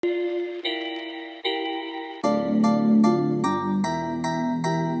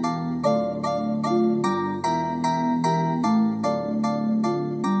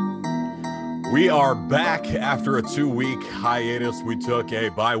We are back after a 2-week hiatus. We took a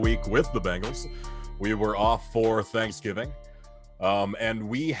bye week with the Bengals. We were off for Thanksgiving, and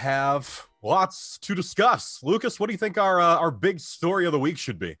we have lots to discuss. Lucas, what do you think our big story of the week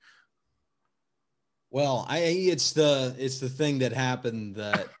should be? Well, it's the thing that happened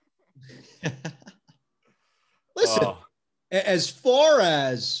that listen, as far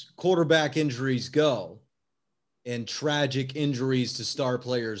as quarterback injuries go and tragic injuries to star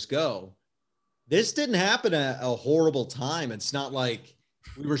players go, this didn't happen at a horrible time. It's not like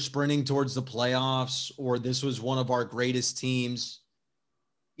we were sprinting towards the playoffs or this was one of our greatest teams.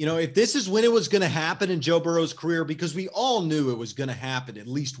 You know, if this is when it was going to happen in Joe Burrow's career, because we all knew it was going to happen at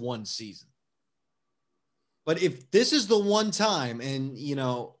least one season. But if this is the one time, and, you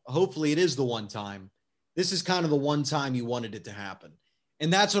know, hopefully it is the one time, this is kind of the one time you wanted it to happen.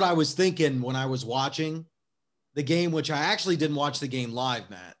 And that's what I was thinking when I was watching the game, which I actually didn't watch the game live,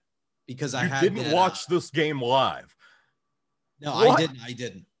 Matt, because I didn't watch this game live. No, what? I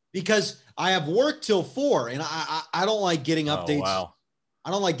didn't. Because I have work till 4, and I don't like getting updates. Oh, wow.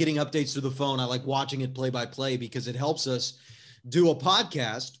 I don't like getting updates through the phone. I like watching it play by play because it helps us do a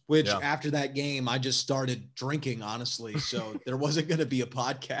podcast, which after that game, I just started drinking, honestly. So there wasn't going to be a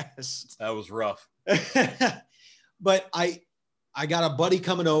podcast. That was rough. But I got a buddy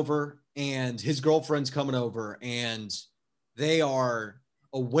coming over and his girlfriend's coming over, and they are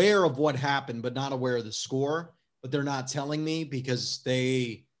aware of what happened, but not aware of the score. But they're not telling me because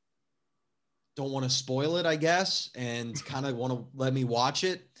they don't want to spoil it, I guess, and kind of want to let me watch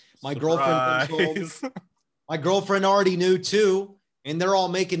it. My girlfriend comes home. My girlfriend already knew too, and they're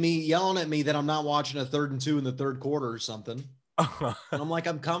all yelling at me that I'm not watching a 3rd and 2 in the third quarter or something. And I'm like,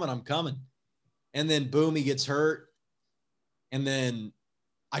 I'm coming. And then boom, he gets hurt. And then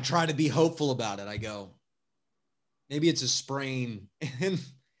I try to be hopeful about it. I go, maybe it's a sprain.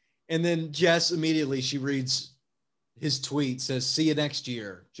 And then Jess immediately, she reads his tweet, says, "See you next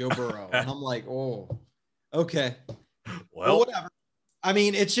year, Joe Burrow." And I'm like, oh, okay. Well, whatever. I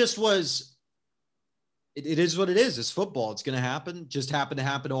mean, it just was. It is what it is. It's football. It's going to happen. Just happened to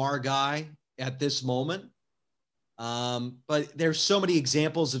happen to our guy at this moment. But there's so many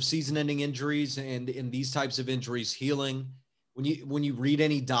examples of season-ending injuries and in these types of injuries healing. When you read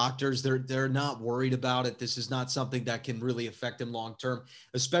any doctors, they're not worried about it. This is not something that can really affect him long-term,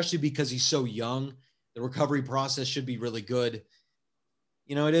 especially because he's so young. The recovery process should be really good.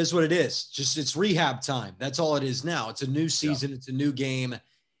 You know, it is what it is. Just it's rehab time. That's all it is now. It's a new season. Yeah. It's a new game.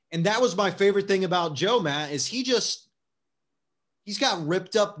 And that was my favorite thing about Joe, Matt, is he's got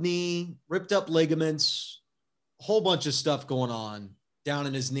ripped up knee, ripped up ligaments, a whole bunch of stuff going on down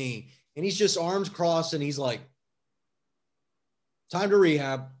in his knee. And he's just arms crossed and he's like, time to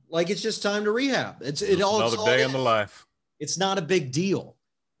rehab. Like, it's just time to rehab. It's another day in the life. It's not a big deal.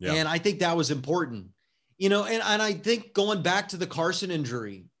 Yeah. And I think that was important, you know, and I think going back to the Carson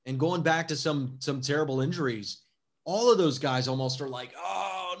injury and going back to some terrible injuries, all of those guys almost are like,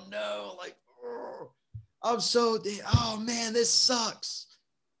 oh no, like, oh man, this sucks.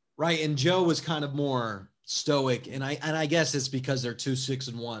 Right. And Joe was kind of more stoic. And I guess it's because they're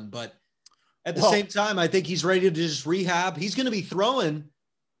 2-6-1, but at the same time, I think he's ready to just rehab. He's going to be throwing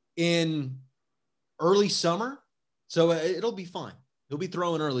in early summer. So it'll be fine. He'll be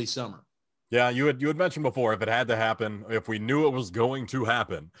throwing early summer. Yeah. You had mentioned before, if it had to happen, if we knew it was going to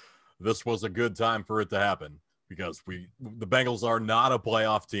happen, this was a good time for it to happen. Because the Bengals are not a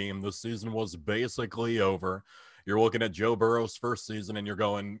playoff team. The season was basically over. You're looking at Joe Burrow's first season and you're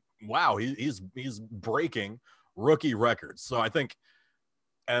going, wow, he's breaking rookie records. So I think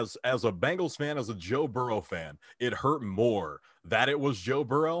as a Bengals fan, as a Joe Burrow fan, it hurt more that it was Joe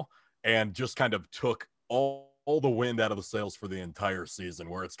Burrow and just kind of took all the wind out of the sails for the entire season,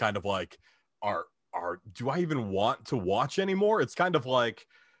 where it's kind of like, do I even want to watch anymore? It's kind of like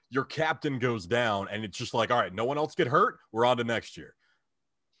your captain goes down and it's just like, all right, no one else get hurt. We're on to next year.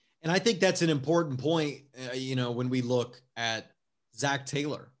 And I think that's an important point. You know, when we look at Zach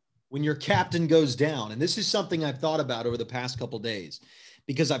Taylor, when your captain goes down, and this is something I've thought about over the past couple of days,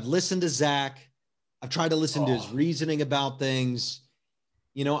 because I've listened to Zach. I've tried to listen to his reasoning about things.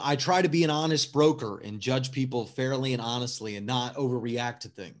 You know, I try to be an honest broker and judge people fairly and honestly and not overreact to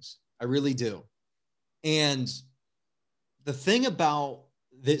things. I really do. And the thing about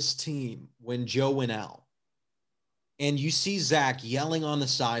this team, when Joe went out and you see Zach yelling on the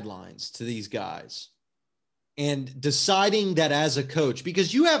sidelines to these guys and deciding that as a coach,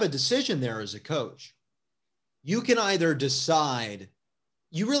 because you have a decision there as a coach, you can either decide,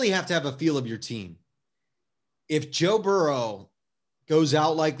 you really have to have a feel of your team. If Joe Burrow goes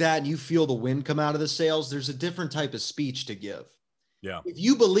out like that and you feel the wind come out of the sails, there's a different type of speech to give. Yeah. If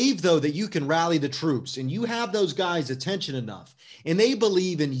you believe, though, that you can rally the troops and you have those guys' attention enough, and they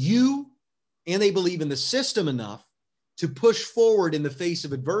believe in you and they believe in the system enough to push forward in the face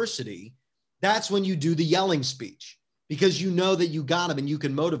of adversity, that's when you do the yelling speech, because you know that you got them and you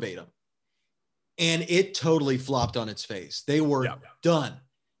can motivate them. And it totally flopped on its face. They were done,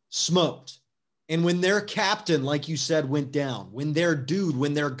 smoked. And when their captain, like you said, went down, when their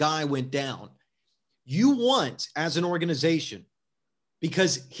guy went down, you want, as an organization,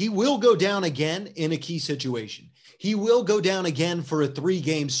 because he will go down again in a key situation. He will go down again for a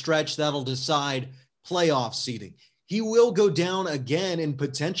 3-game stretch that'll decide playoff seeding. He will go down again in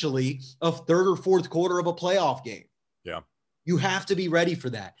potentially a third or fourth quarter of a playoff game. Yeah. You have to be ready for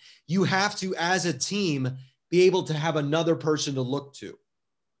that. You have to, as a team, be able to have another person to look to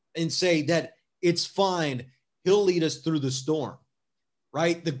and say that it's fine. He'll lead us through the storm,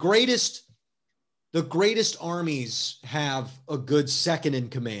 right? The greatest armies have a good second in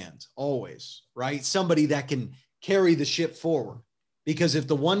command always, right? Somebody that can carry the ship forward, because if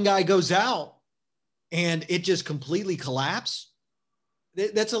the one guy goes out and it just completely collapses,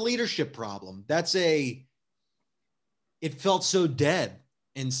 that's a leadership problem. It felt so dead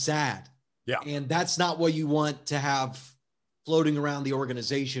and sad. Yeah. And that's not what you want to have floating around the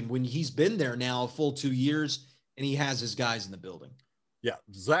organization when he's been there now a full 2 years and he has his guys in the building. Yeah.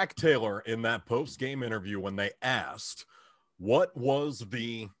 Zach Taylor, in that post-game interview, when they asked what was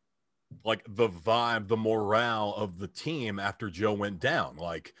the vibe, the morale of the team after Joe went down,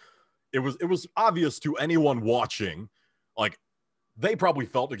 like it was obvious to anyone watching, like they probably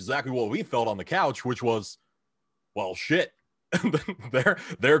felt exactly what we felt on the couch, which was, well, shit.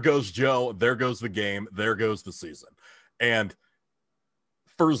 there goes Joe. There goes the game. There goes the season. And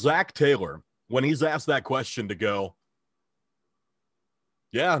for Zach Taylor, when he's asked that question, to go,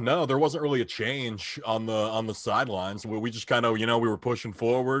 yeah, no, there wasn't really a change on the sidelines. We just kind of, we were pushing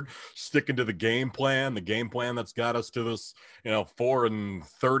forward, sticking to the game plan that's got us to this,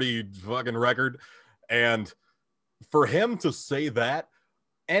 4-30 fucking record. And for him to say that,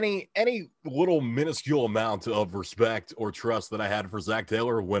 any little minuscule amount of respect or trust that I had for Zach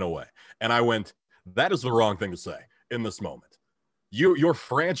Taylor went away. And I went, that is the wrong thing to say in this moment. Your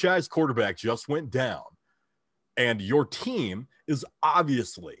franchise quarterback just went down, and your team is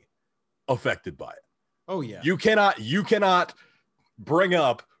obviously affected by it. Oh yeah. You cannot bring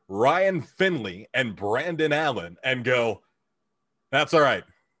up Ryan Finley and Brandon Allen and go, that's all right.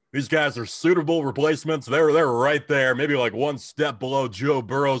 These guys are suitable replacements. They're right there, maybe like one step below Joe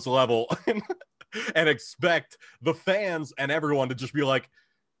Burrow's level, and expect the fans and everyone to just be like,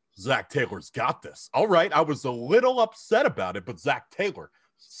 Zach Taylor's got this. All right, I was a little upset about it, but Zach Taylor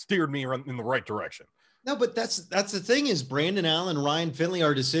steered me in the right direction. No, but that's the thing is Brandon Allen, Ryan Finley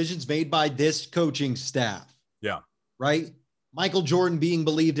are decisions made by this coaching staff. Yeah. Right? Michael Jordan being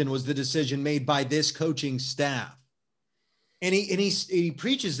believed in was the decision made by this coaching staff. And he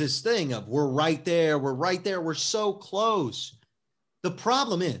preaches this thing of we're right there, we're so close. The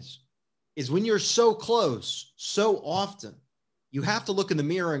problem is when you're so close so often, you have to look in the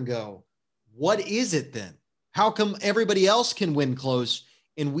mirror and go, what is it then? How come everybody else can win close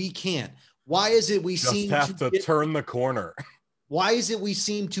and we can't? Why is it we just have to turn the corner? Why is it we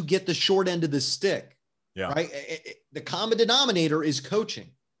seem to get the short end of the stick? Yeah. Right. The common denominator is coaching,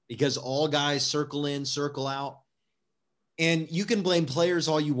 because all guys circle in, circle out. And you can blame players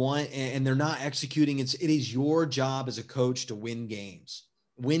all you want, and they're not executing. It is your job as a coach to win games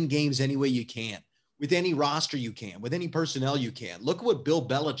any way you can, with any roster you can, with any personnel you can. Look at what Bill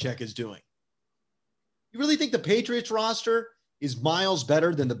Belichick is doing. You really think the Patriots roster is miles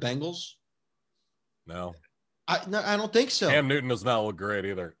better than the Bengals? No, I don't think so. Cam Newton does not look great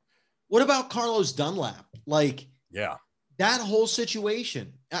either. What about Carlos Dunlap? Yeah, that whole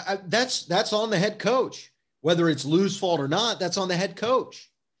situation, that's on the head coach. Whether it's Lou's fault or not, that's on the head coach.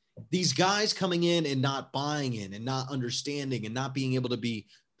 These guys coming in and not buying in and not understanding and not being able to be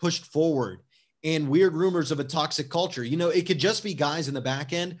pushed forward, and weird rumors of a toxic culture. It could just be guys in the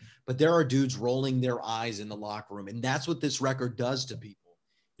back end, but there are dudes rolling their eyes in the locker room. And that's what this record does to people.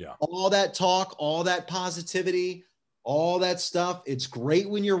 Yeah. All that talk, all that positivity, all that stuff. It's great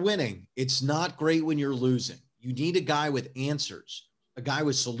when you're winning. It's not great when you're losing. You need a guy with answers, a guy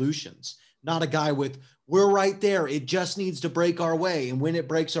with solutions, not a guy with, we're right there. It just needs to break our way. And when it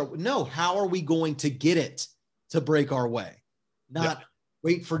breaks no, how are we going to get it to break our way? Not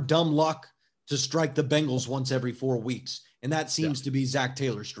wait for dumb luck to strike the Bengals once every 4 weeks. And that seems to be Zach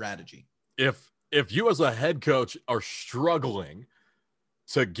Taylor's strategy. If you as a head coach are struggling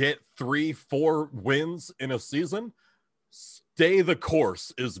to get 3-4 wins in a season, stay the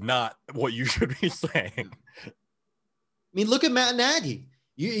course is not what you should be saying. mean, look at Matt Nagy.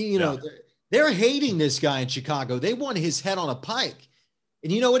 You know, they're hating this guy in Chicago. They want his head on a pike.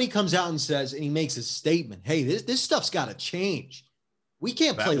 And you know what he comes out and says, and he makes a statement. Hey, this stuff's got to change. We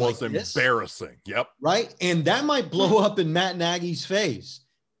can't play like this. That was embarrassing. Yep. Right? And that might blow up in Matt Nagy's face.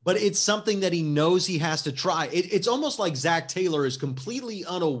 But it's something that he knows he has to try. It's almost like Zach Taylor is completely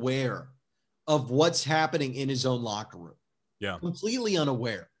unaware of what's happening in his own locker room. Yeah. Completely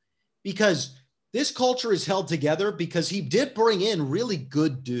unaware. Because this culture is held together because he did bring in really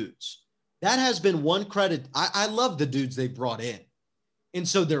good dudes. That has been one credit. I love the dudes they brought in. And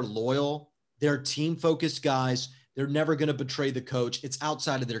so they're loyal. They're team-focused guys. They're never going to betray the coach. It's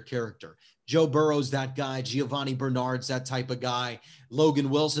outside of their character. Joe Burrow's that guy. Giovanni Bernard's that type of guy. Logan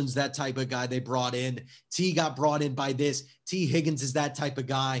Wilson's that type of guy they brought in. T got brought in by this. T Higgins is that type of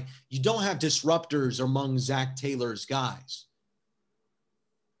guy. You don't have disruptors among Zach Taylor's guys.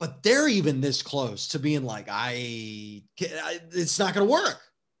 But they're even this close to being like, it's not going to work.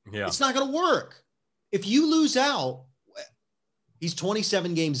 Yeah. It's not going to work. If you lose out, he's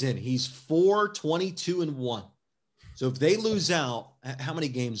 27 games in. He's 4-22-1. So if they lose out, how many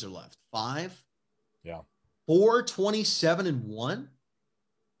games are left? 5? Yeah. 4-27-1?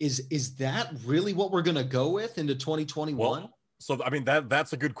 Is that really what we're going to go with into 2021? Well, so, I mean,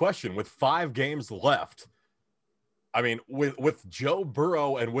 that's a good question. With 5 games left, I mean, with Joe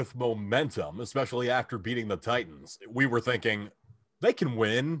Burrow and with momentum, especially after beating the Titans, we were thinking they can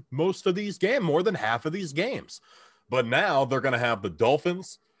win most of these games, more than half of these games. But now they're going to have the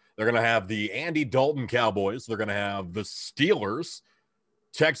Dolphins. They're going to have the Andy Dalton Cowboys. They're going to have the Steelers,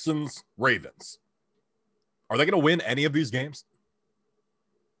 Texans, Ravens. Are they going to win any of these games?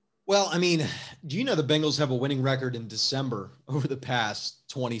 Well, I mean, do you know the Bengals have a winning record in December over the past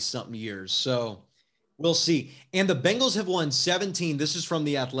 20-something years? So we'll see. And the Bengals have won 17. This is from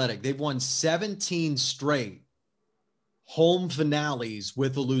The Athletic. They've won 17 straight home finales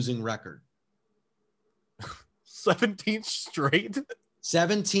with a losing record. 17 straight?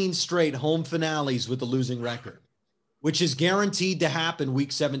 17 straight home finales with a losing record, which is guaranteed to happen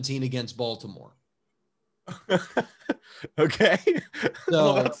week 17 against Baltimore. Okay.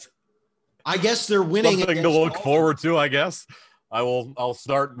 So well, I guess they're winning. Something to look forward to, I guess. I'll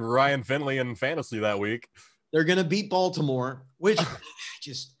start Ryan Finley in fantasy that week. They're going to beat Baltimore, which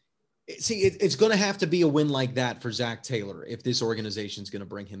it's going to have to be a win like that for Zach Taylor if this organization is going to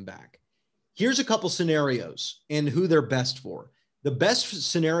bring him back. Here's a couple scenarios and who they're best for. The best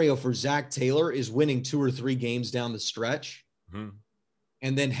scenario for Zach Taylor is winning 2 or 3 games down the stretch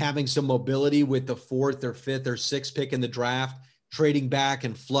and then having some mobility with the 4th or 5th or 6th pick in the draft, trading back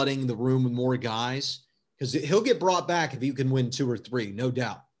and flooding the room with more guys because he'll get brought back if you can win 2 or 3, no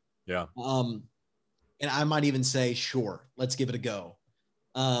doubt. Yeah. And I might even say, sure, let's give it a go.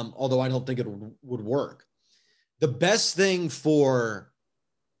 Although I don't think it would work. The best thing for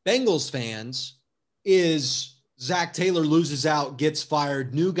Bengals fans is Zach Taylor loses out, gets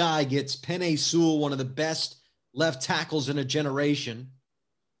fired. New guy gets Penei Sewell, one of the best left tackles in a generation.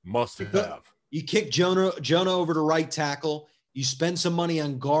 Must have. You kick Jonah over to right tackle. You spend some money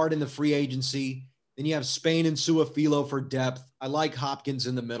on guard in the free agency. Then you have Spain and Suafilo for depth. I like Hopkins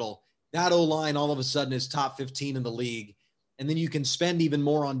in the middle. That O-line all of a sudden is top 15 in the league. And then you can spend even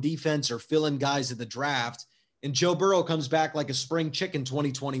more on defense or fill in guys in the draft. And Joe Burrow comes back like a spring chicken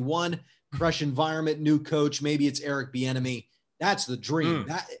 2021. Fresh environment, new coach. Maybe it's Eric Bieniemy. That's the dream.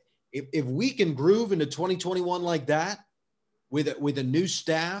 That if we can groove into 2021 like that with a new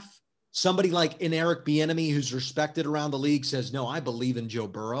staff, somebody like an Eric Bieniemy who's respected around the league says, no, I believe in Joe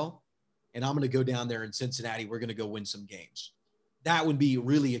Burrow, and I'm going to go down there in Cincinnati. We're going to go win some games. That would be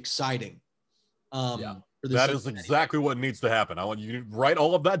really exciting. Yeah. That is exactly what needs to happen. I want you to write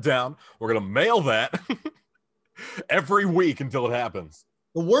all of that down. We're going to mail that every week until it happens.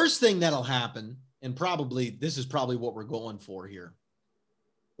 The worst thing that'll happen, and probably this is probably what we're going for here.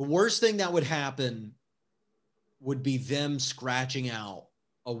 The worst thing that would happen would be them scratching out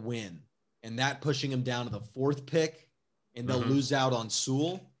a win and that pushing them down to the 4th pick, and they'll lose out on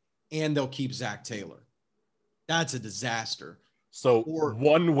Sewell and they'll keep Zach Taylor. That's a disaster. So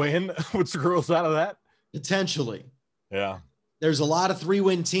one win would screw us out of that? Potentially. Yeah. There's a lot of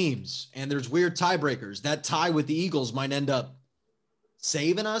 3-win teams and there's weird tiebreakers. That tie with the Eagles might end up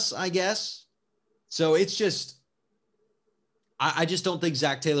saving us, I guess. So it's just, I just don't think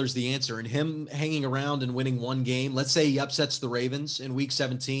Zach Taylor's the answer. And him hanging around and winning one game, let's say he upsets the Ravens in week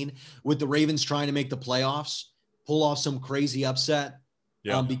 17 with the Ravens trying to make the playoffs, pull off some crazy upset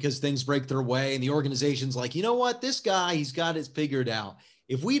because things break their way. And the organization's like, you know what? This guy, he's got it figured out.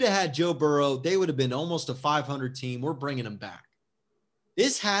 If we'd have had Joe Burrow, they would have been almost a 500 team. We're bringing him back.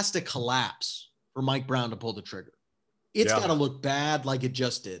 This has to collapse for Mike Brown to pull the trigger. It's got to look bad like it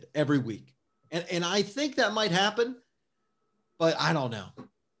just did every week. And I think that might happen, but I don't know.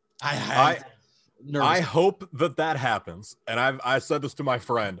 I hope that happens. And I said this to my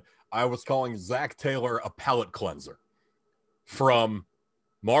friend. I was calling Zach Taylor a palate cleanser from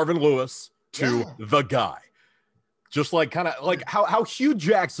Marvin Lewis to the guy. Just like kind of like how Hugh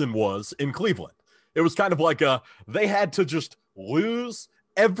Jackson was in Cleveland. It was kind of like they had to just lose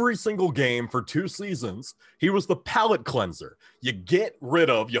every single game for 2 seasons. He was the palate cleanser. You get rid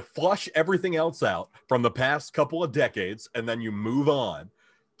of, you flush everything else out from the past couple of decades, and then you move on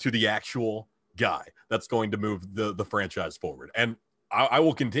to the actual guy that's going to move the franchise forward. And I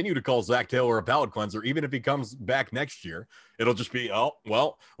will continue to call Zach Taylor a palate cleanser, even if he comes back next year. It'll just be, oh,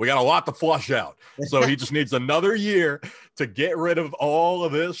 well, we got a lot to flush out. So he just needs another year to get rid of all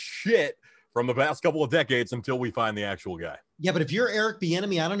of this shit from the past couple of decades until we find the actual guy. Yeah, but if you're Eric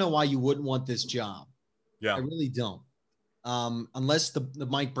Bieniemy, I don't know why you wouldn't want this job. Yeah, I really don't. Unless the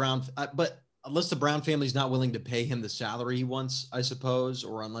Mike Brown, but unless the Brown family's not willing to pay him the salary he wants, I suppose,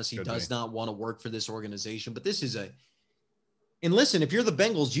 or unless he does not want to work for this organization. But this is and listen, if you're the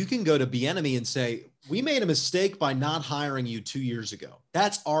Bengals, you can go to Bieniemy and say, we made a mistake by not hiring you 2 years ago.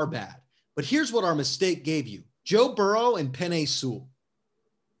 That's our bad. But here's what our mistake gave you. Joe Burrow and Penei Sewell.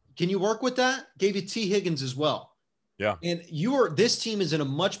 Can you work with that? Gave you T. Higgins as well. Yeah. And this team is in a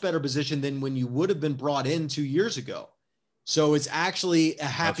much better position than when you would have been brought in 2 years ago. So it's actually a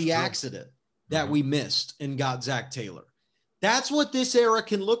happy accident that we missed and got Zach Taylor. That's what this era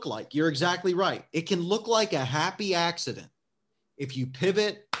can look like. You're exactly right. It can look like a happy accident. If you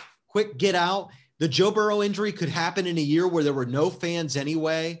pivot, quick get out. The Joe Burrow injury could happen in a year where there were no fans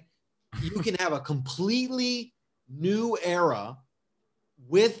anyway. You can have a completely new era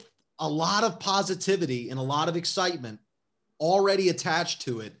with a lot of positivity and a lot of excitement already attached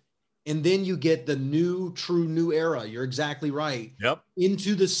to it. And then you get the true new era. You're exactly right. Yep.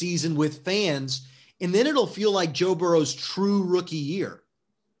 Into the season with fans. And then it'll feel like Joe Burrow's true rookie year.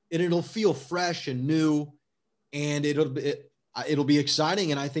 And it'll feel fresh and new. And it'll be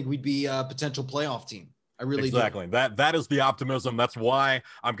exciting. And I think we'd be a potential playoff team. I really do. That is the optimism. That's why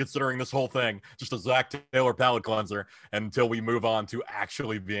I'm considering this whole thing just a Zach Taylor palate cleanser until we move on to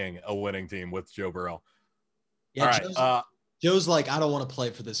actually being a winning team with Joe Burrow. Yeah, all right. Joe's like, I don't want to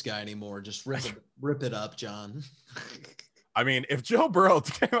play for this guy anymore. Just rip it up, John. I mean, if Joe Burrow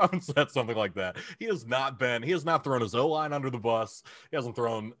came out and said something like that, he has not thrown his O-line under the bus. He hasn't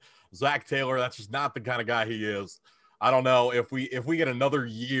thrown Zach Taylor. That's just not the kind of guy he is. I don't know if we get another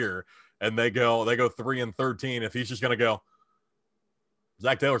year and they go 3-13, if he's just going to go,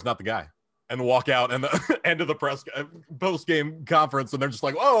 Zach Taylor's not the guy, and walk out and the end of the post-game conference. And they're just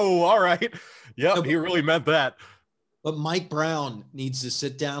like, oh, all right. Yep. He really meant that. But Mike Brown needs to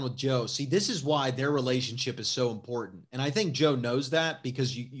sit down with Joe. See, this is why their relationship is so important. And I think Joe knows that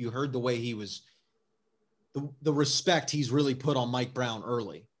because you heard the way he was, the respect he's really put on Mike Brown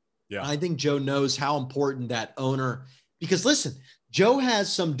early. Yeah. And I think Joe knows how important that owner, because listen, Joe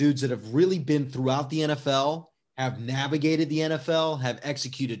has some dudes that have really been throughout the NFL, have navigated the NFL, have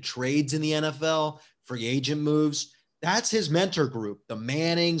executed trades in the NFL, free agent moves. That's his mentor group, the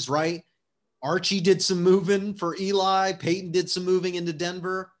Mannings, right? Archie did some moving for Eli. Peyton did some moving into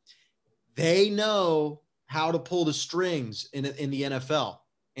Denver. They know how to pull the strings in the NFL.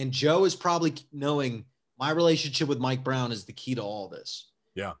 And Joe is probably knowing my relationship with Mike Brown is the key to all this.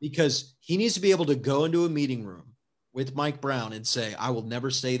 Yeah. Because he needs to be able to go into a meeting room with Mike Brown and say, I will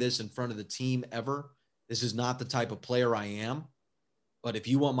never say this in front of the team ever. This is not the type of player I am. But if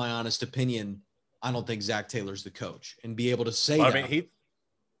you want my honest opinion, I don't think Zach Taylor's the coach, and be able to say that. I mean,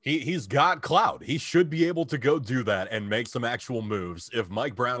 He's got clout. He should be able to go do that and make some actual moves. If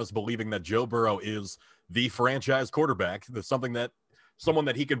Mike Brown is believing that Joe Burrow is the franchise quarterback, that's someone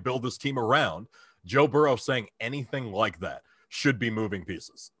that he can build this team around, Joe Burrow saying anything like that should be moving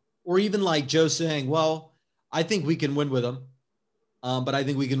pieces. Or even like Joe saying, well, I think we can win with him, but I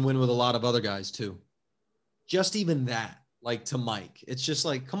think we can win with a lot of other guys too. Just even that, like to Mike, it's just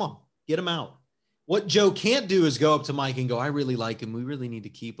like, come on, get him out. What Joe can't do is go up to Mike and go, I really like him. We really need to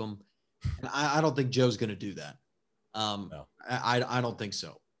keep him. And I don't think Joe's going to do that. No. I don't think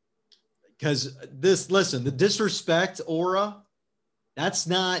so. Because the disrespect aura, that's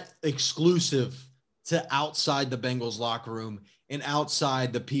not exclusive to outside the Bengals locker room and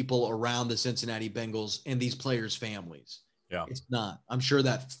outside the people around the Cincinnati Bengals and these players' families. Yeah. It's not. I'm sure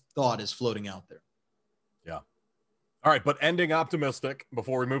that thought is floating out there. Yeah. All right. But ending optimistic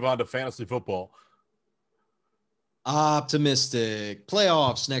before we move on to fantasy football. Optimistic.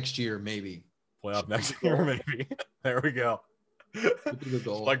 Playoffs next year, maybe. Playoff next year, maybe. There we go. The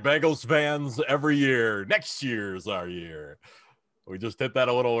goal. Like Bengals fans every year. Next year's our year. We just hit that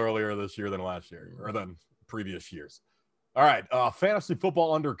a little earlier this year than last year, or than previous years. All right, fantasy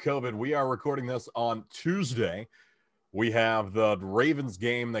football under COVID. We are recording this on Tuesday. We have the Ravens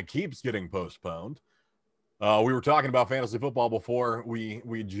game that keeps getting postponed. We were talking about fantasy football before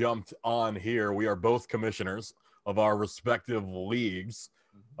we jumped on here. We are both commissioners of our respective leagues.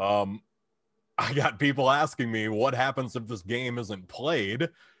 I got people asking me what happens if this game isn't played.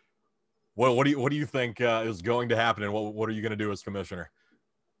 What do you think is going to happen, and what are you going to do as commissioner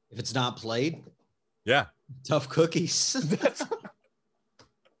if it's not played? Yeah, tough cookies.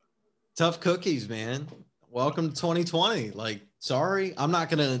 Tough cookies, man. Welcome to 2020. Like, sorry, I'm not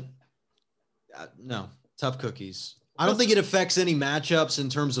gonna. No, tough cookies. I don't think it affects any matchups in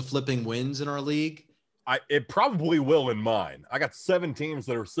terms of flipping wins in our league. It probably will in mine. I got 7 teams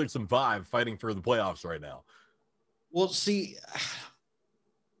that are 6-5 fighting for the playoffs right now. Well, see,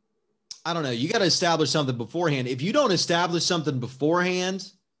 I don't know. You got to establish something beforehand. If you don't establish something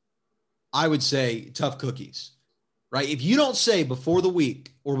beforehand, I would say tough cookies, right? If you don't say before the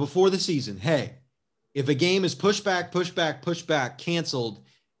week or before the season, hey, if a game is pushed back, canceled,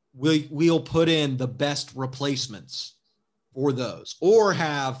 we'll put in the best replacements for those, or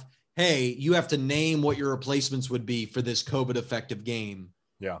have, hey, you have to name what your replacements would be for this COVID effective game.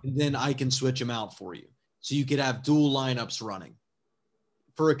 Yeah. And then I can switch them out for you. So you could have dual lineups running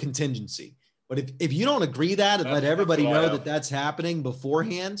for a contingency. But if you don't agree that and let everybody know that that's happening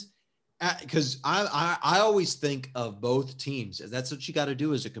beforehand, because I always think of both teams. That's what you got to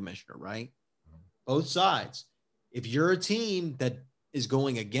do as a commissioner, right? Both sides. If you're a team that is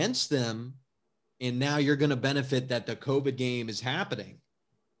going against them and now you're going to benefit that the COVID game is happening,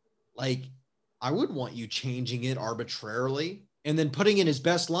 like, I wouldn't want you changing it arbitrarily and then putting in his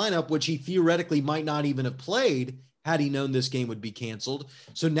best lineup, which he theoretically might not even have played had he known this game would be canceled.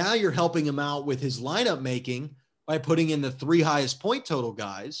 So now you're helping him out with his lineup making by putting in the 3 highest point total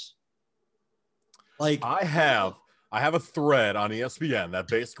guys. Like, I have a thread on ESPN that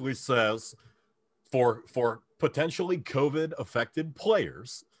basically says for potentially COVID affected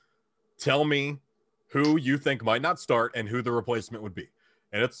players, tell me who you think might not start and who the replacement would be.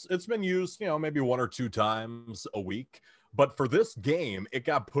 And it's been used, maybe 1 or 2 times a week. But for this game, it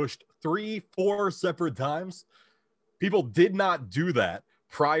got pushed 3-4 separate times. People did not do that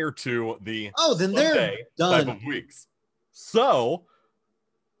prior to the then they're done. Type of weeks. So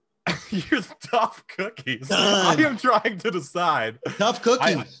you're tough cookies. Done. I am trying to decide. Tough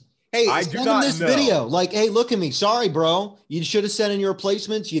cookies. Hey, send him this video. Like, hey, look at me. Sorry, bro. You should have sent in your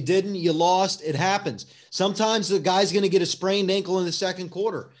replacements. You didn't. You lost. It happens. Sometimes the guy's going to get a sprained ankle in the second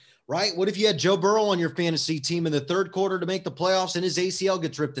quarter, right? What if you had Joe Burrow on your fantasy team in the third quarter to make the playoffs and his ACL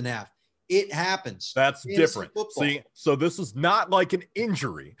gets ripped in half? It happens. That's different. Football. See, so this is not like an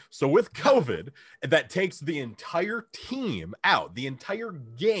injury. So with COVID, that takes the entire team out, the entire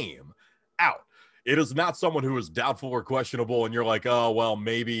game out. It is not someone who is doubtful or questionable, and you're like, oh, well,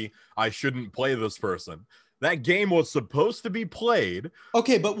 maybe I shouldn't play this person. That game was supposed to be played.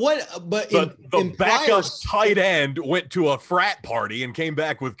 Okay, but the backup tight end went to a frat party and came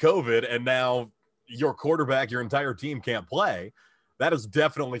back with COVID, and now your quarterback, your entire team can't play. That is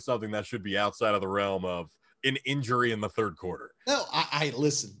definitely something that should be outside of the realm of an injury in the third quarter. No, I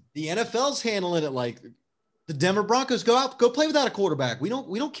listen. The NFL's handling it like the Denver Broncos. Go play without a quarterback. We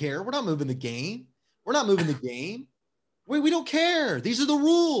don't care. We're not moving the game. We're not moving the game. We don't care. These are the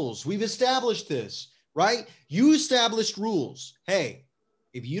rules. We've established this, right? You established rules. Hey,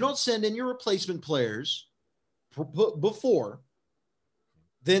 if you don't send in your replacement players before,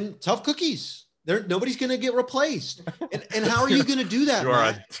 then tough cookies. Nobody's going to get replaced. And how are you going to do that, You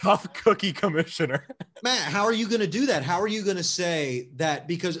are Matt? A tough cookie commissioner. Matt, how are you going to do that? How are you going to say that?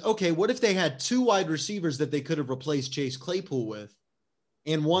 Because, okay, what if they had 2 wide receivers that they could have replaced Chase Claypool with,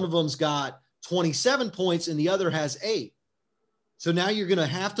 and one of them's got 27 points and the other has 8? So now you're going to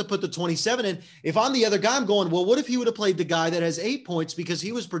have to put the 27 in. If I'm the other guy, I'm going, well, what if he would have played the guy that has 8 points because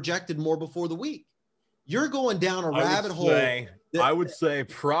he was projected more before the week? You're going down a rabbit hole. I would say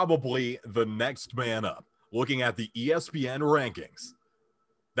probably the next man up. Looking at the ESPN rankings,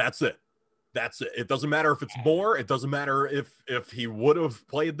 that's it. It doesn't matter if it's more. It doesn't matter if he would have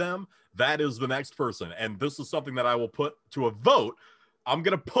played them. That is the next person. And this is something that I will put to a vote. I'm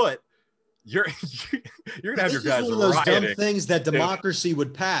going to put you're going to have your guys one of those dumb things that democracy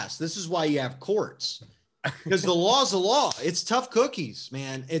would pass. This is why you have courts, because the law's the law. It's tough cookies,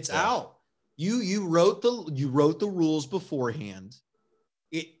 man. It's out. You wrote the rules beforehand.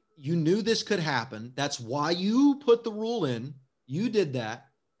 You knew this could happen. That's why you put the rule in. You did that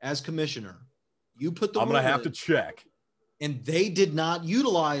as commissioner. You put the. I'm going to have to check. and they did not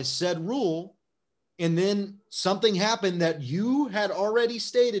utilize said rule. And then something happened that you had already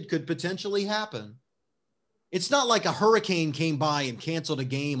stated could potentially happen. It's not like a hurricane came by and canceled a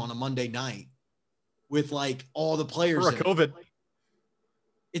game on a Monday night with like all the players. For a COVID.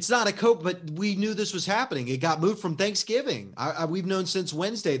 It's not a COVID, but we knew this was happening. It got moved from Thanksgiving. We've known since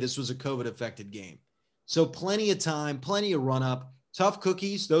Wednesday this was a COVID-affected game. So plenty of time, plenty of run-up. Tough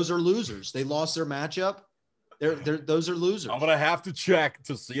cookies. Those are losers. They lost their matchup. Those are losers. I'm going to have to check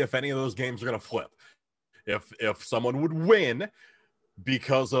to see if any of those games are going to flip. If someone would win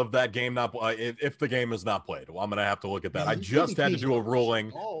because of that game not if the game is not played, well, I'm going to have to look at that. I just had to do a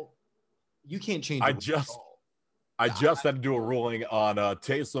ruling. You can't change. I just had to do a ruling on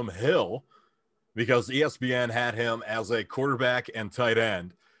Taysom Hill because ESPN had him as a quarterback and tight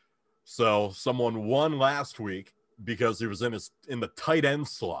end. So someone won last week because he was in the tight end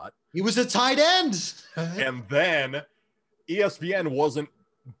slot. He was a tight end. And then ESPN wasn't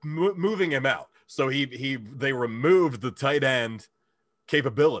moving him out. So they removed the tight end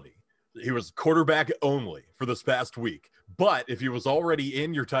capability. He was quarterback only for this past week. But if he was already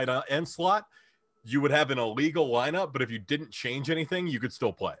in your tight end slot, you would have an illegal lineup. But if you didn't change anything, you could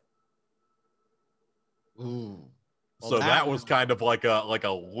still play. Ooh. Well, so that was kind of like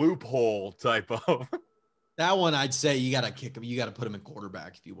a loophole type of. That one, I'd say you got to kick him. You got to put him in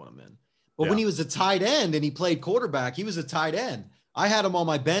quarterback if you want him in. But when he was a tight end and he played quarterback, he was a tight end. I had him on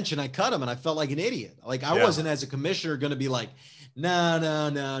my bench and I cut him and I felt like an idiot. Like I wasn't as a commissioner going to be like, no,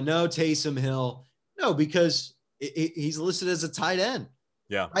 Taysom Hill. No, because he's listed as a tight end.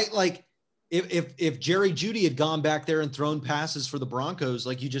 Yeah. Right. Like if Jerry Jeudy had gone back there and thrown passes for the Broncos,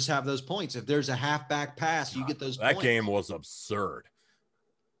 like you just have those points. If there's a halfback pass, you get those points. That game was absurd.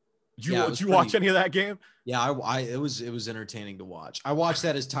 Did you watch any of that game? Yeah, it was entertaining to watch. I watched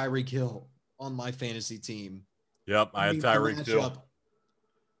that as Tyreek Hill on my fantasy team. Yep, I had Tyreek too.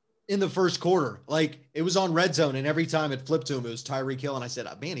 In the first quarter, like it was on red zone, and every time it flipped to him, it was Tyreek Hill, and I said,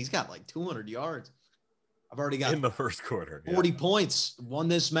 "Man, he's got like 200 yards." I've already got in the first quarter 40 points. Won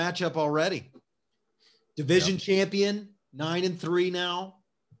this matchup already. Division champion, 9-3 now.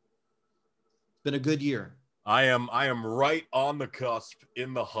 It's been a good year. I am right on the cusp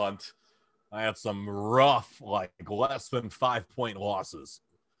in the hunt. I had some rough, like less than 5-point losses.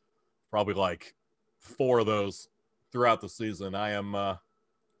 Probably like 4 of those throughout the season.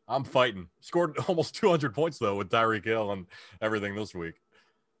 I'm fighting. Scored almost 200 points though with Tyreek Hill and everything this week.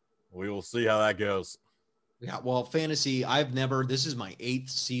 We will see how that goes. Yeah, well, fantasy, this is my 8th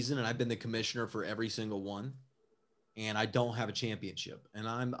season and I've been the commissioner for every single one. And I don't have a championship. And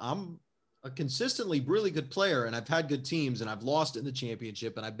I'm a consistently really good player, and I've had good teams, and I've lost in the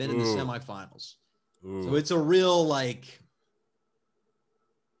championship, and I've been in the semifinals. So it's a real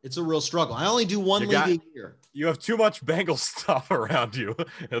struggle. I only do one league a year. You have too much Bengals stuff around you.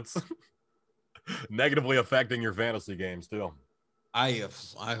 It's negatively affecting your fantasy games too. I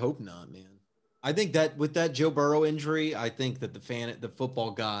hope not, man. I think that with that Joe Burrow injury, I think that the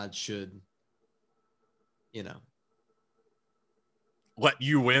football gods should, let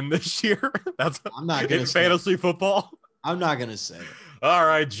you win this year. I'm not going to fantasy football. I'm not going to say it. All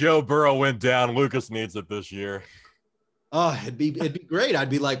right, Joe Burrow went down. Lucas needs it this year. Oh, it'd be great. I'd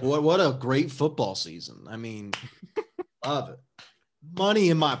be like, what a great football season. I mean, love it. Money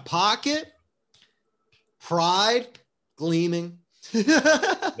in my pocket, pride gleaming.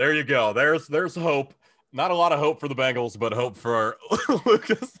 There you go. There's hope. Not a lot of hope for the Bengals, but hope for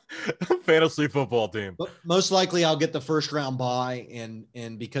Lucas fantasy football team. But most likely I'll get the first round bye, and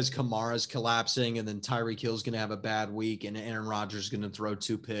because Kamara's collapsing and then Tyreek Hill's going to have a bad week and Aaron Rodgers is going to throw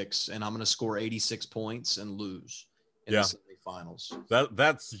 2 picks and I'm going to score 86 points and lose in the semifinals.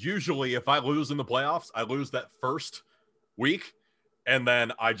 That's usually if I lose in the playoffs, I lose that first week and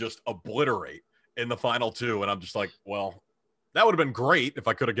then I just obliterate in the final 2. And I'm just like, well, that would have been great if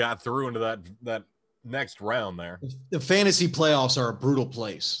I could have got through into that next round there. The fantasy playoffs are a brutal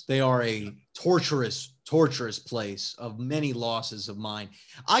place. They are a torturous place of many losses of mine.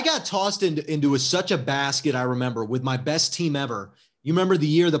 I got tossed into such a basket, I remember, with my best team ever. You remember the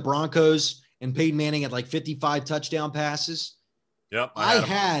year the Broncos and Peyton Manning had like 55 touchdown passes? Yep. I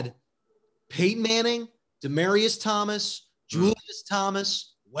had Peyton Manning, Demaryius Thomas, Julius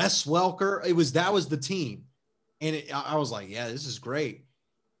Thomas, Wes Welker. That was the team. And I was like, yeah, this is great.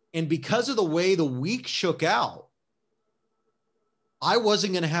 And because of the way the week shook out, I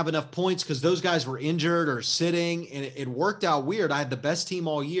wasn't going to have enough points because those guys were injured or sitting, and it worked out weird. I had the best team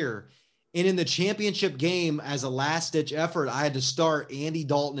all year. And in the championship game, as a last-ditch effort, I had to start Andy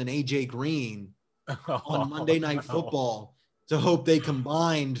Dalton and A.J. Green on Monday Night Football to hope they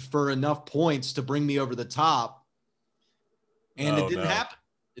combined for enough points to bring me over the top. And it didn't happen.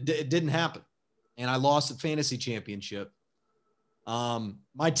 It didn't happen. And I lost the fantasy championship.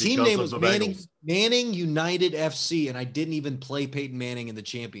 My team name was Manning United FC, and I didn't even play Peyton Manning in the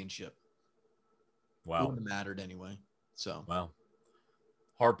championship. Wow. It wouldn't have mattered anyway. So wow.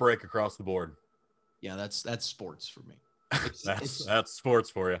 Heartbreak across the board. Yeah, that's sports for me. That's sports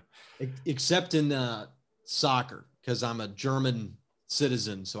for you. Except in soccer, because I'm a German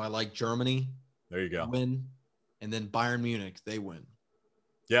citizen, so I like Germany. There you go. Win, and then Bayern Munich, they win.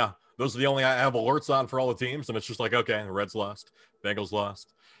 Yeah, those are the only I have alerts on for all the teams, and it's just like, okay, the Reds lost, Bengals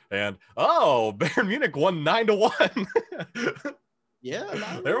lost, and Bayern Munich won 9-1.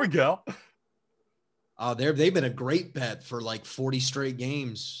 Yeah, there we go. They've been a great bet for like 40 straight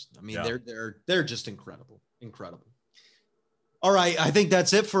games. I mean, yeah. they're just incredible. All right, I think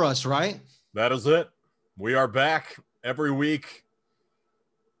that's it for us, right? That is it. We are back every week.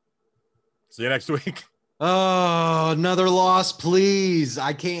 See you next week. Oh, another loss, please.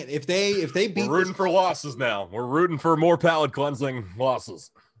 I can't. If they beat, we're rooting for losses now. We're rooting for more palate cleansing losses.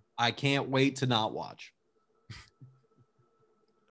 I can't wait to not watch.